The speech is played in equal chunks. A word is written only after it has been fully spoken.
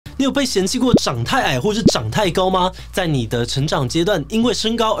你有被嫌弃过长太矮或是长太高吗？在你的成长阶段，因为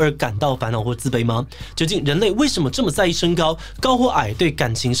身高而感到烦恼或自卑吗？究竟人类为什么这么在意身高？高或矮对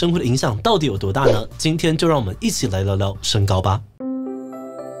感情生活的影响到底有多大呢？今天就让我们一起来聊聊身高吧。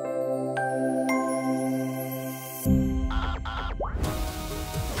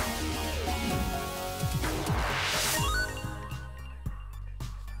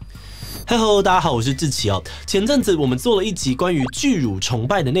Hello， 大家好，我是志祺哦。前阵子我们做了一集关于巨乳崇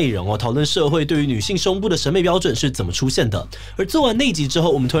拜的内容哦，讨论社会对于女性胸部的审美标准是怎么出现的。而做完那集之后，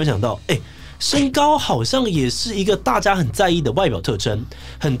我们突然想到，身高好像也是一个大家很在意的外表特征，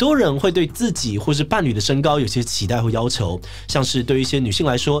很多人会对自己或是伴侣的身高有些期待或要求，像是对一些女性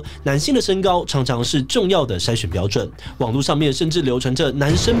来说，男性的身高常常是重要的筛选标准。网络上面甚至流传着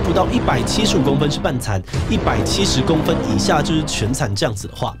男生不到175公分是半残，170公分以下就是全残这样子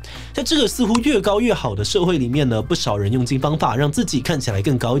的话。在这个似乎越高越好的社会里面呢，不少人用尽方法让自己看起来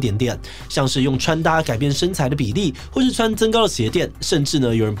更高一点点，像是用穿搭改变身材的比例，或是穿增高的鞋垫，甚至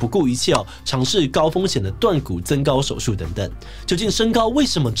呢有人不顾一切尝试高风险的断骨增高手术等等。究竟身高为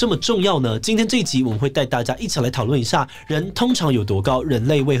什么这么重要呢？今天这一集我们会带大家一起来讨论一下人通常有多高，人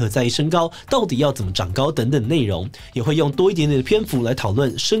类为何在意身高，到底要怎么长高等等内容，也会用多一点点的篇幅来讨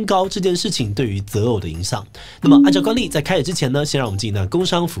论身高这件事情对于择偶的影响。那么按照惯例，在开始之前呢，先让我们进行工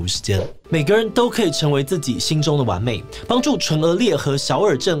商服务时间。每个人都可以成为自己心中的完美。帮助唇腭裂和小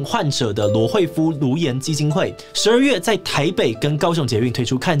耳症患者的罗慧夫顱颜基金会12月在台北跟高雄捷运推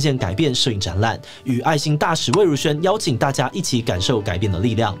出看见改变摄影展览，与爱心大使魏如萱邀请大家一起感受改变的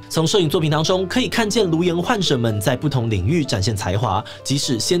力量。从摄影作品当中可以看见顱颜患者们在不同领域展现才华，即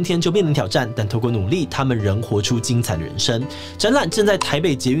使先天就面临挑战，但透过努力，他们仍活出精彩的人生。展览正在台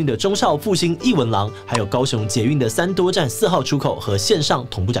北捷运的忠孝复兴艺文廊，还有高雄捷运的3多站4号出口和线上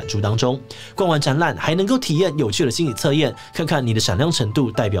同步展出当中。逛完展览还能够体验有趣的心理测验，看看你的闪亮程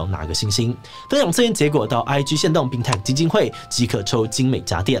度代表哪个星星。分享测验结果到 IG 限动并 tag 基金会即可抽精美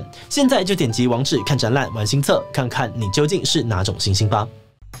家电。现在就点击网址看展览玩心测，看看你究竟是哪种星星吧。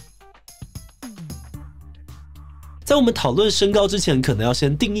在我们讨论身高之前，可能要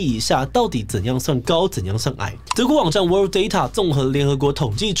先定义一下到底怎样算高，怎样算矮。德国网站 World Data 综合联合国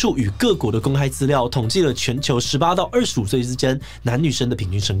统计处与各国的公开资料，统计了全球18到25岁之间男女生的平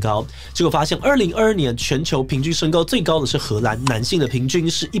均身高。结果发现，2022年全球平均身高最高的是荷兰，男性的平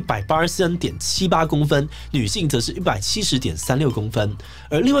均是183.78公分，女性则是170.36公分。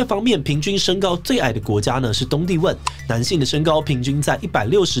而另外一方面，平均身高最矮的国家呢是东帝汶，男性的身高平均在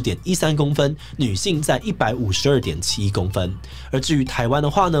160.13公分，女性在152.71公分。而至于台湾的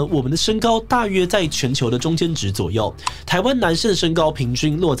话呢，我们的身高大约在全球的中间值左右。台湾男生的身高平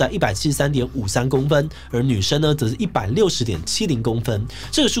均落在173.53公分，而女生呢则是160.70公分。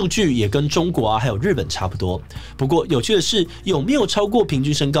这个数据也跟中国还有日本差不多。不过有趣的是，有没有超过平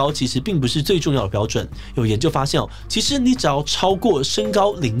均身高其实并不是最重要的标准。有研究发现其实你只要超过身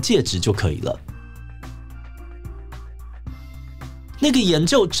高临界值就可以了。那个研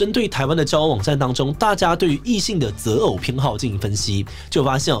究针对台湾的交友网站当中，大家对于异性的择偶偏好进行分析，就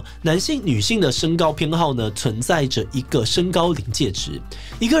发现男性、女性的身高偏好呢存在着一个身高临界值。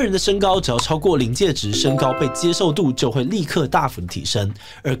一个人的身高只要超过临界值，身高被接受度就会立刻大幅的提升。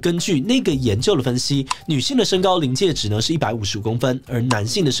而根据那个研究的分析，女性的身高临界值呢是155公分，而男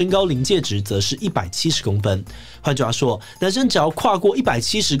性的身高临界值则是170公分。换句话说，男生只要跨过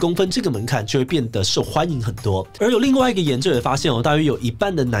170公分这个门槛，就会变得受欢迎很多。而有另外一个研究也发现大约有一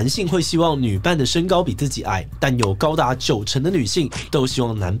半的男性会希望女伴的身高比自己矮，但有高达90%的女性都希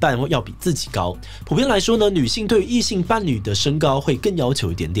望男伴要比自己高。普遍来说呢，女性对于异性伴侣的身高会更要求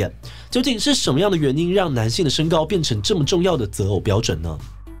一点点。究竟是什么样的原因让男性的身高变成这么重要的择偶标准呢？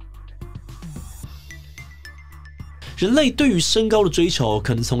人类对于身高的追求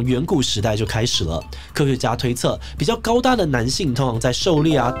可能从远古时代就开始了。科学家推测，比较高大的男性通常在狩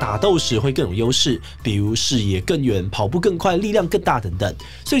猎打斗时会更有优势，比如视野更远、跑步更快、力量更大等等。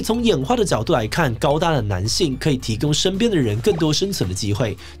所以从演化的角度来看，高大的男性可以提供身边的人更多生存的机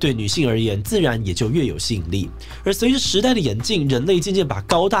会，对女性而言自然也就越有吸引力。而随着时代的演进，人类渐渐把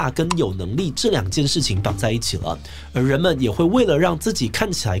高大跟有能力这2件事情绑在一起了，而人们也会为了让自己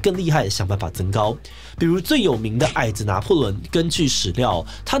看起来更厉害，想办法增高。比如最有名的矮子拿破仑，根据史料，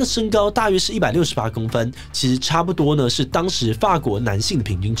他的身高大约是168公分，其实差不多呢是当时法国男性的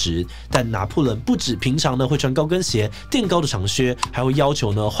平均值。但拿破仑不止平常呢会穿高跟鞋、垫高的长靴，还会要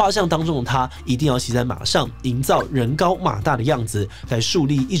求呢画像当中的他一定要骑在马上，营造人高马大的样子，来树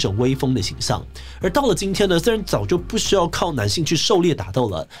立一种威风的形象。而到了今天呢，虽然早就不需要靠男性去狩猎打斗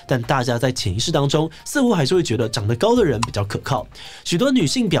了，但大家在潜意识当中似乎还是会觉得长得高的人比较可靠。许多女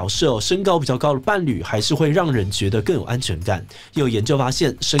性表示身高比较高的伴侣还是会让人觉得得更有安全感。也有研究发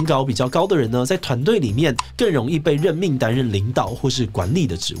现，身高比较高的人呢，在团队里面更容易被任命担任领导或是管理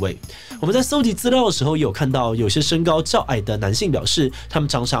的职位。我们在搜集资料的时候，也有看到有些身高较矮的男性表示，他们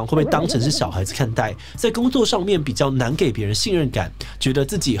常常会被当成是小孩子看待，在工作上面比较难给别人信任感，觉得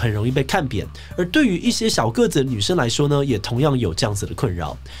自己很容易被看扁。而对于一些小个子的女生来说呢，也同样有这样子的困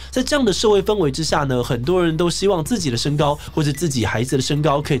扰。在这样的社会氛围之下呢，很多人都希望自己的身高或者自己孩子的身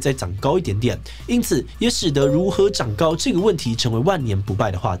高可以再长高一点点，因此也使得如何长高这个问题成为万年不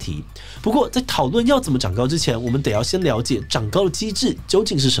败的话题。不过，在讨论要怎么长高之前，我们得要先了解长高的机制究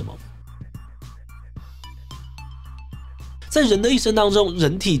竟是什么。在人的一生当中，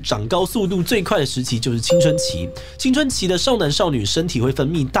人体长高速度最快的时期就是青春期。青春期的少男少女身体会分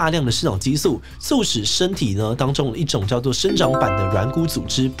泌大量的生长激素，促使身体呢当中一种叫做生长板的软骨组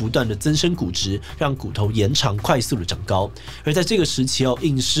织不断的增生骨质，让骨头延长，快速的长高。而在这个时期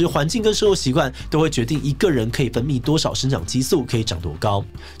饮食环境跟生活习惯都会决定一个人可以分泌多少生长激素，可以长多高。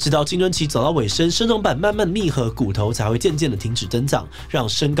直到青春期走到尾声，生长板慢慢密合，骨头才会渐渐的停止增长，让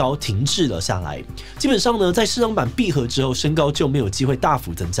身高停滞了下来。基本上呢，在生长板闭合之后，身高就没有机会大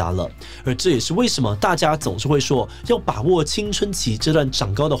幅增加了。而这也是为什么大家总是会说要把握青春期这段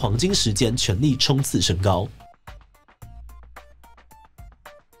长高的黄金时间，全力冲刺身高。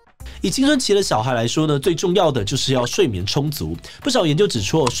以青春期的小孩来说呢，最重要的就是要睡眠充足。不少研究指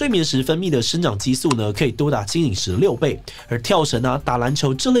出，睡眠时分泌的生长激素呢，可以多达轻饮时的6倍。而跳绳打篮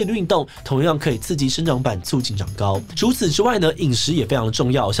球这类的运动，同样可以刺激生长板，促进长高。除此之外呢，饮食也非常的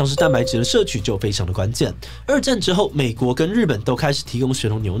重要，像是蛋白质的摄取就非常的关键。2战之后，美国跟日本都开始提供血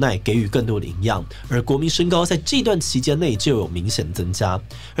浓牛奶，给予更多的营养，而国民身高在这段期间内就有明显的增加。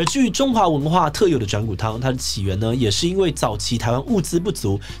而至于中华文化特有的转骨汤，它的起源呢，也是因为早期台湾物资不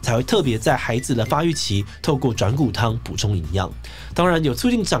足，才会特别在孩子的发育期透过转骨汤补充营养。当然，有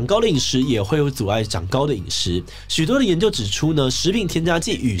促进长高的饮食，也会有阻碍长高的饮食。许多的研究指出呢，食品添加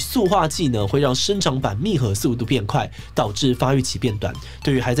剂与塑化剂呢，会让生长板密合速度变快，导致发育期变短。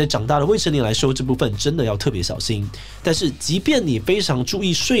对于还在长大的未成年来说，这部分真的要特别小心。但是，即便你非常注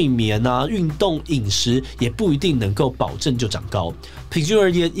意睡眠运动、饮食，也不一定能够保证就长高。平均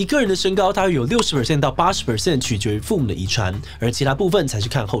而言，一个人的身高大约有60%到80%取决于父母的遗传，而其他部分才是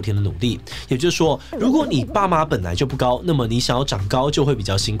看后天的努力。也就是说，如果你爸妈本来就不高，那么你想要长高就会比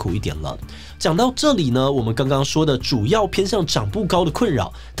较辛苦一点了。讲到这里呢，我们刚刚说的主要偏向长不高的困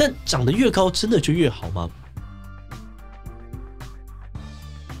扰，但长得越高真的就越好吗？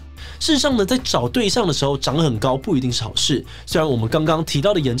事实上呢，在找对象的时候，长很高不一定是好事。虽然我们刚刚提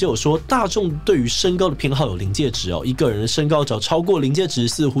到的研究有说，大众对于身高的偏好有临界值一个人的身高只要超过临界值，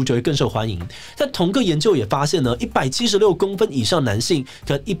似乎就会更受欢迎。但同个研究也发现呢，176公分以上男性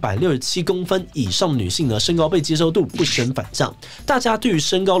跟167公分以上的女性呢，身高被接受度不升反降。大家对于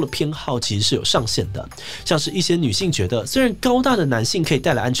身高的偏好其实是有上限的。像是一些女性觉得，虽然高大的男性可以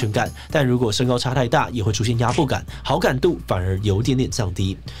带来安全感，但如果身高差太大，也会出现压迫感，好感度反而有点点降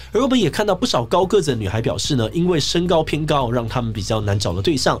低。而我们也看到不少高个子的女孩表示呢，因为身高偏高，让他们比较难找到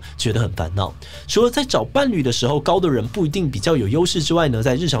对象，觉得很烦恼。除了在找伴侣的时候，高的人不一定比较有优势之外呢，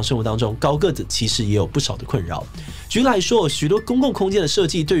在日常生活当中，高个子其实也有不少的困扰。举例来说，许多公共空间的设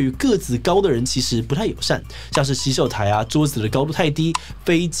计对于个子高的人其实不太友善，像是洗手台桌子的高度太低，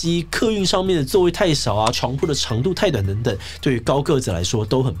飞机、客运上面的座位太少床铺的长度太短等等，对于高个子来说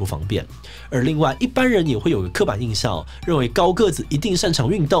都很不方便。而另外，一般人也会有个刻板印象认为高个子一定擅长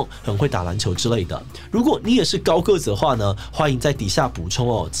运动，很会打篮球之类的。如果你也是高个子的话呢，欢迎在底下补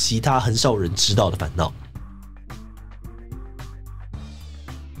充其他很少人知道的烦恼。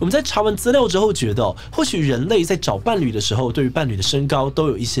我们在查完资料之后觉得或许人类在找伴侣的时候，对于伴侣的身高都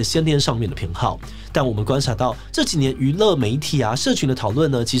有一些先天上面的偏好。但我们观察到这几年娱乐媒体社群的讨论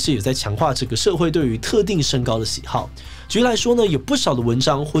呢，其实也在强化这个社会对于特定身高的喜好。举例来说呢，有不少的文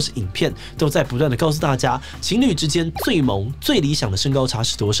章或是影片都在不断的告诉大家，情侣之间最萌、最理想的身高差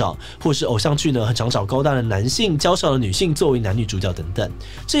是多少，或是偶像剧呢很常找高大的男性、娇小的女性作为男女主角等等。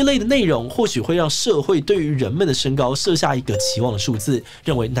这一类的内容或许会让社会对于人们的身高设下一个期望的数字，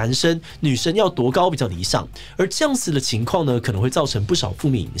认为男生、女生要多高比较理想。而这样子的情况呢，可能会造成不少负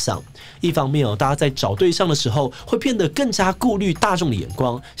面影响。一方面大家在找对象的时候会变得更加顾虑大众的眼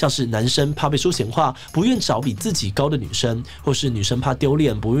光，像是男生怕被说闲话，不愿找比自己高的女生。生，或是女生怕丢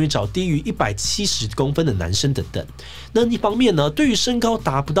脸，不愿意找低于170公分的男生等等。那一方面呢，对于身高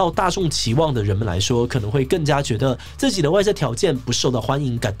达不到大众期望的人们来说，可能会更加觉得自己的外在条件不受到欢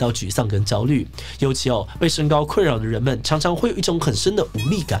迎，感到沮丧跟焦虑。尤其被身高困扰的人们，常常会有一种很深的无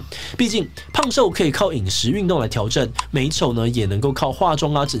力感。毕竟胖瘦可以靠饮食、运动来调整，美丑呢也能够靠化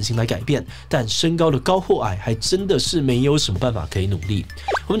妆啊、整形来改变，但身高的高或矮，还真的是没有什么办法可以努力。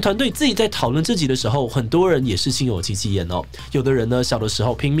我们团队自己在讨论这集的时候，很多人也是心有戚戚焉哦。有的人呢，小的时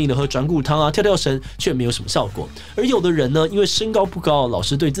候拼命的喝转骨汤啊、跳跳绳，却没有什么效果；而有的人呢，因为身高不高，老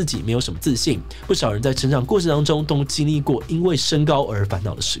是对自己没有什么自信。不少人在成长过程当中都经历过因为身高而烦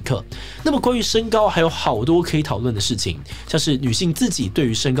恼的时刻。那么关于身高还有好多可以讨论的事情，像是女性自己对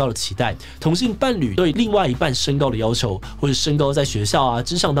于身高的期待，同性伴侣对另外一半身高的要求，或是身高在学校啊、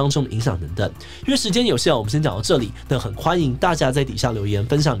职场当中的影响等等。因为时间有限，我们先讲到这里。那很欢迎大家在底下留言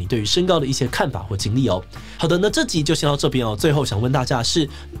分享你对于身高的一些看法或经历哦。好的，那这集就先到这边哦。最后想问大家是，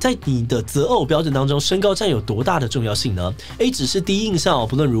在你的择偶标准当中，身高占有多大的重要性呢？ A 只是第一印象哦，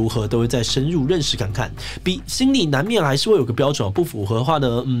不论如何都会再深入认识看看。B 心里难免还是会有个标准，不符合的话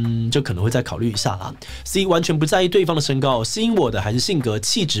呢，就可能会再考虑一下啦。C 完全不在意对方的身高，吸引我的还是性格、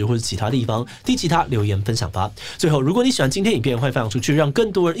气质或者其他地方。D 其他留言分享吧。最后，如果你喜欢今天影片，欢迎分享出去，让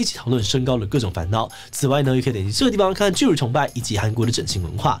更多人一起讨论身高的各种烦恼。此外呢，也可以点击这个地方看看巨乳崇拜以及韩国的整形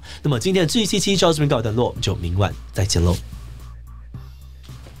文化。那么今天的志祺七七就到这边告一段落，我们就明晚再见喽。